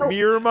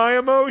 Mirror my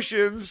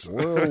emotions.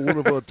 Well, what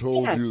if I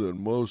told you that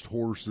most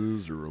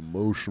horses are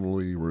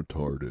emotionally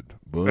retarded?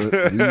 But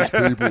these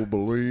people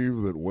believe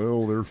that,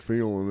 well, they're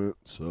feeling it,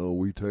 so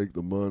we take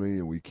the money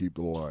and we keep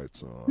the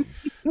lights on.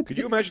 Could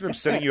you imagine him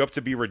setting you up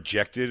to be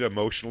rejected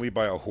emotionally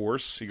by a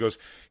horse?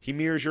 He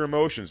mirrors your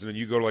emotions, and then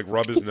you go to like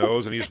rub his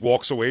nose, and he just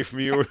walks away from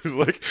you.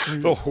 Like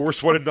the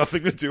horse wanted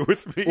nothing to do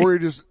with me. Or he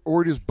just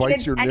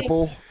bites your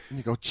nipple, and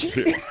you go,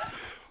 "Jesus,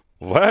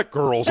 that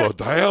girl's a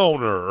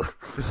downer."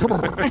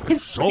 It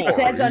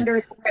says under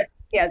its breath,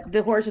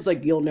 the horse is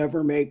like, "You'll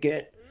never make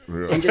it."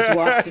 Yeah. And just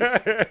walks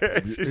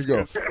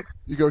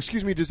You go,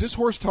 "Excuse me, does this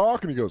horse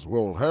talk?" And he goes,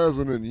 "Well, it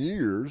hasn't in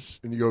years."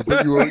 And you go,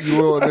 "But you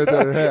will admit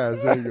that it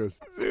has." And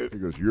he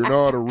goes, "You're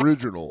not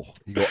original."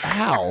 You go,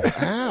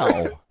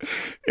 ow.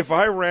 If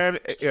I ran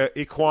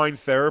equine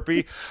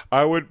therapy,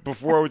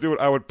 before I would do it,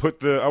 I would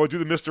do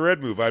the Mr.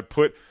 Ed move. I'd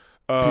put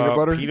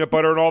peanut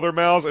butter in all their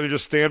mouths, and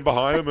just stand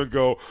behind them and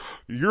go,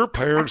 "Your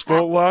parents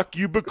don't like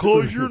you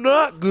because you're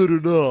not good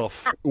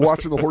enough."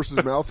 Watching the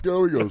horse's mouth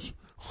go, he goes,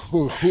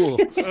 "You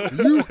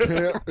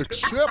can't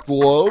accept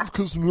love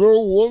because no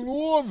one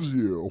loves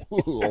you."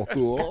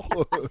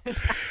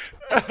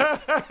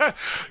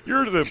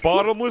 You're the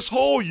bottomless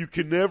hole you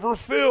can never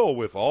fill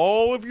with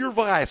all of your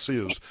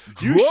vices.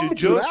 You should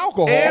just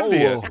end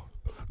it.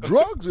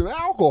 Drugs and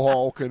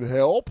alcohol can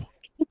help.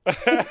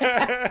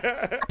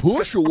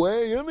 Push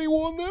away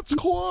anyone that's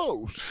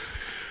close.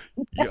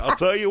 Yeah, I'll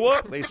tell you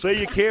what, they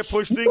say you can't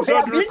push things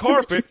under a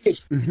carpet,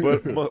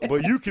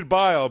 but you can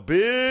buy a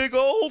big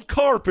old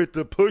carpet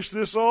to push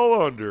this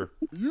all under.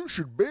 You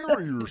should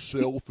bury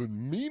yourself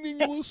in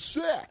meaningless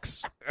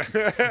sex.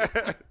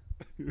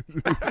 You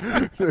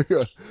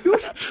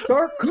should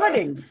start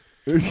cutting.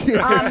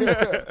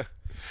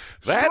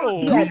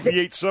 That'll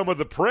alleviate some of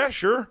the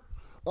pressure.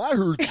 I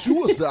heard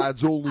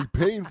suicide's only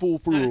painful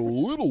for a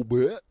little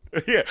bit.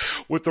 Yeah,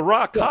 with the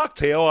rock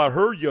cocktail, I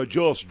heard you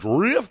just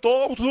drift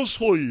off to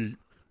sleep.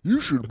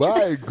 You should buy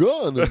a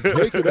gun and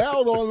take it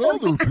out on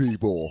other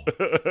people.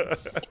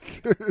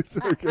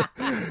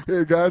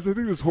 Hey, guys, I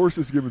think this horse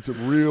is giving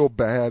some real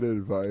bad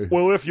advice.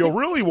 Well, if you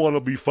really want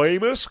to be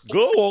famous,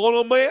 go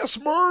on a mass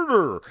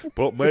murder.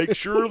 But make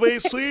sure they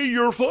see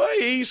your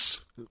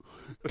face.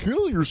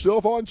 Kill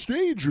yourself on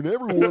stage and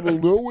everyone will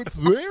know it's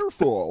their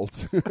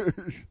fault.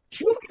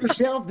 Shoot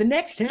yourself the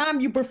next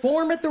time you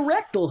perform at the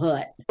Rectal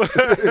Hut.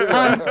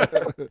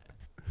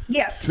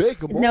 Take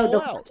them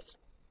all out.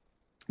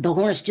 the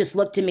horse just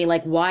looked at me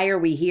like, why are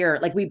we here?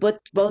 Like we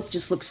both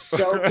just looked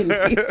so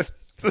confused.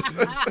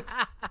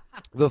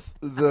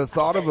 The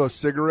thought of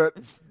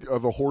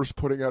a horse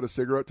putting out a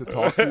cigarette to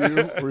talk to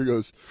you, where he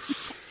goes,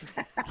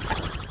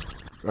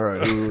 all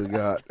right, who do we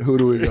got? Who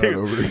do we got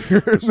over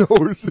here? And the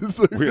horse is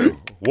like,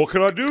 what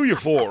can I do you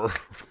for?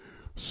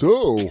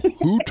 So,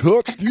 who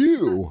touched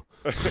you?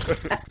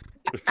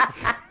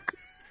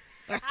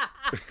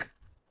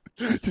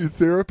 Dude,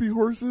 therapy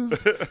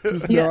horses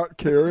just not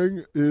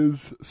caring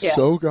is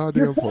so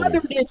goddamn funny.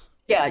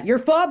 Your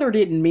father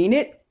didn't mean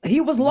it.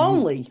 He was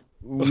lonely.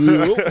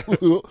 Yeah,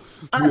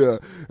 and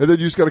then you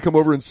just got to come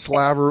over and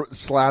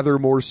slather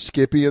more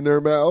Skippy in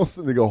their mouth,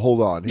 and they go,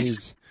 "Hold on,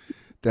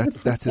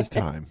 that's his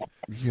time.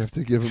 You have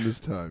to give him his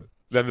time."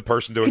 Then the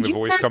person doing the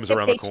voice comes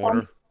around the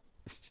corner.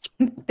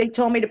 They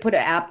told me to put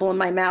an apple in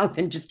my mouth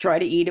and just try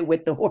to eat it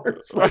with the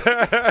horse.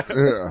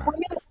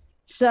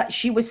 So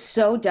she was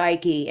so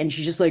dykey, and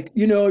she's just like,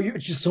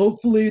 just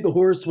hopefully the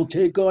horse will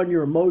take on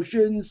your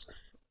emotions,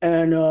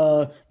 and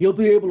you'll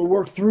be able to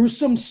work through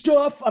some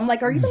stuff. I'm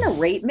like, are you gonna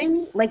rape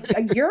me? Like,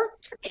 you're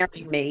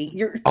scaring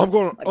me. I'm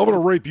gonna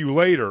rape you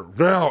later.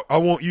 Now I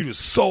want you to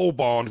soul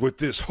bond with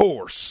this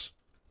horse.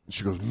 And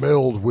she goes,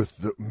 meld with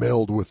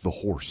the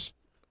horse.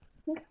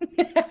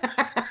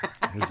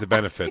 Here's the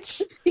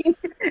benefits.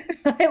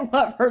 I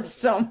love her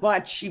so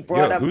much. She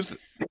brought up.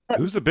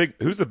 Who's the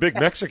big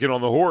Mexican on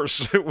the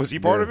horse? Was he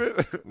part of it?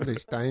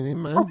 Is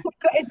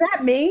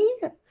that me?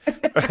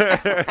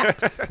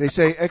 They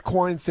say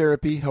equine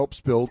therapy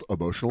helps build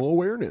emotional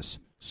awareness,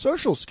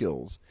 social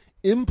skills,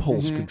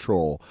 impulse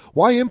control.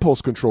 Why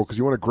impulse control? Because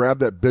you want to grab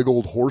that big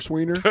old horse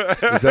wiener? Is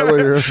that what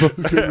your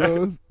impulse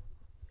control is?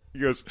 He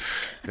goes,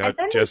 now,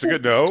 Jessica,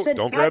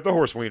 don't grab the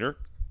horse wiener.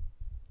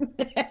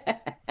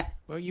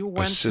 Well, you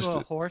went to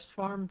a horse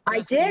farm?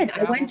 I did.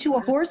 I went to a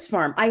horse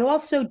farm. I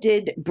also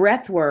did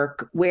breath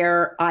work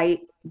where I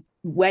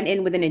went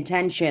in with an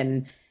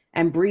intention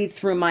and breathed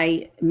through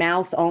my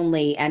mouth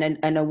only. And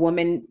a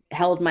woman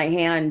held my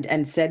hand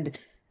and said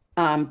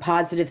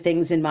positive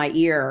things in my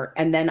ear.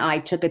 And then I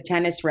took a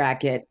tennis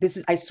racket.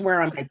 I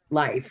swear on my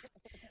life.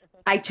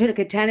 I took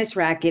a tennis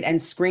racket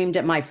and screamed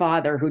at my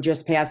father, who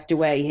just passed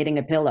away, hitting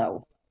a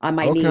pillow on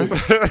my knees.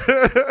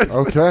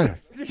 Okay.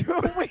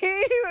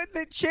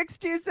 The chicks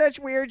do such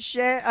weird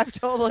shit. I've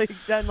totally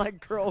done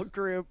like girl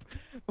group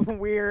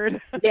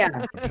weird.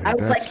 Yeah. I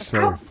was like,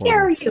 how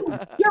dare you?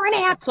 You're an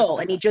asshole.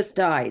 And he just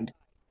died.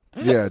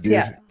 Yeah, dude.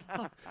 Yeah.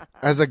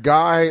 As a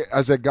guy,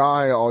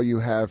 all you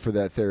have for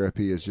that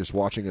therapy is just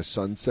watching a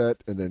sunset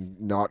and then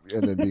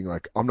being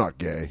like, I'm not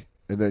gay.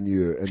 And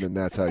then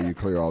that's how you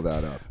clear all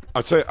that up.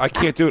 I'll tell you, I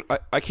can't do it.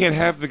 I can't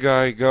have the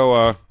guy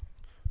go,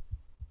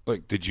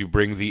 like, did you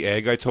bring the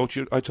egg I told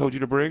you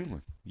to bring?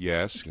 Like,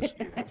 yes. Goes,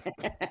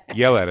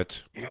 yell at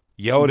it.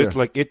 Yell at it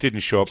like it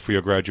didn't show up for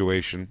your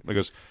graduation. He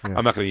goes,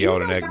 I'm not going to yell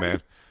at an egg,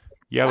 man.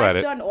 Yell at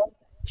it. I've done all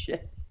that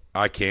shit.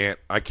 I can't.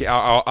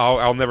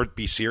 I'll never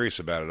be serious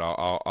about it.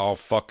 I'll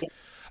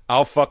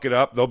fuck it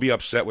up. They'll be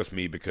upset with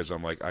me because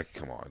I'm like,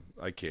 come on,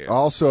 I can't.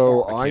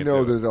 Also, I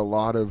know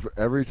that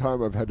every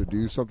time I've had to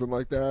do something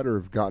like that or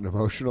have gotten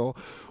emotional,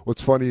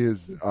 what's funny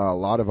is a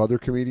lot of other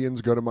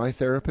comedians go to my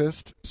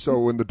therapist. So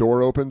when the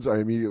door opens, I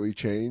immediately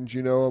change.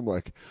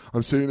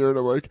 I'm sitting there and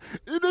I'm like,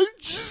 and I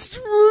just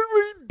want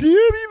my daddy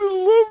to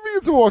love me.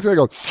 And someone walks in, I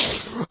go,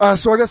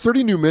 so I got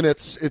 30 new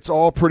minutes. It's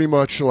all pretty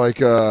much like,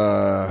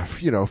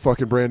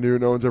 fucking brand new.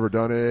 No one's ever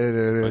done it.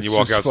 And it's you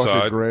walk just outside.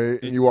 Fucking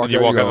great. And you walk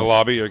out the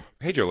lobby. You're like,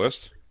 hey, Joe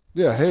List.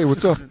 Yeah, hey,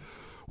 what's up?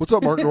 What's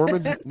up, Mark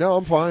Norman? No,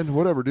 I'm fine.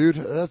 Whatever, dude.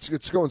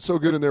 It's going so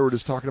good in there. We're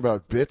just talking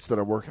about bits that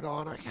I'm working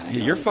on.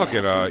 You're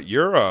fucking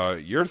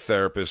your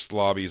therapist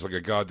lobby is like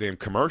a goddamn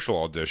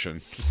commercial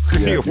audition.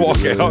 Yeah, you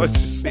walk out and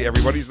just see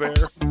everybody's there.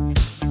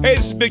 Hey,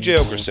 this is Big J.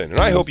 Okerson, and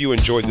I hope you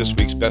enjoyed this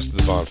week's Best of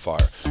the Bonfire.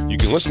 You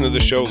can listen to the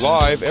show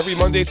live every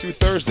Monday through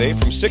Thursday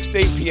from 6 to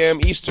 8 p.m.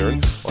 Eastern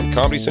on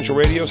Comedy Central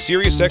Radio,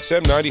 Sirius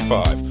XM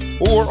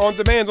 95, or on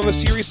demand on the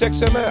Sirius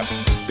XM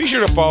app. Be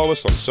sure to follow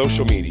us on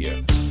social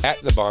media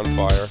at The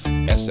Bonfire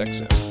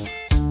SXM.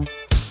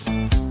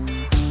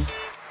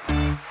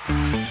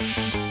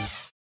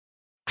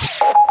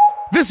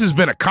 This has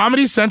been a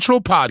Comedy Central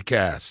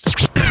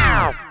podcast.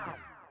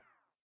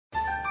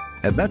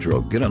 At Metro,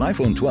 get an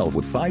iPhone 12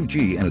 with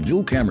 5G and a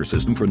dual camera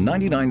system for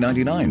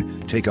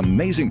 $99.99. Take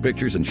amazing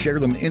pictures and share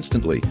them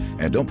instantly.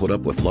 And don't put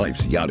up with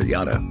life's yada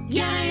yada.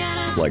 Yada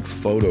yada. Like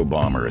photo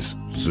bombers.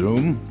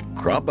 Zoom,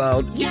 crop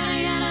out, yada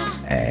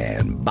yada.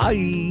 And bye.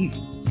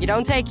 You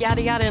don't take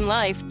yada yada in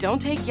life, don't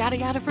take yada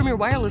yada from your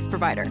wireless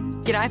provider.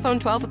 Get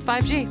iPhone 12 with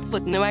 5G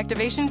with no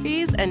activation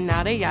fees and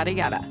nada yada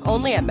yada.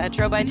 Only at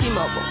Metro by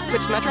T-Mobile.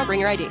 Switch to Metro, bring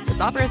your ID.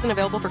 This offer isn't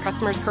available for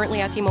customers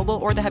currently at T-Mobile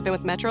or that have been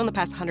with Metro in the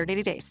past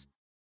 180 days.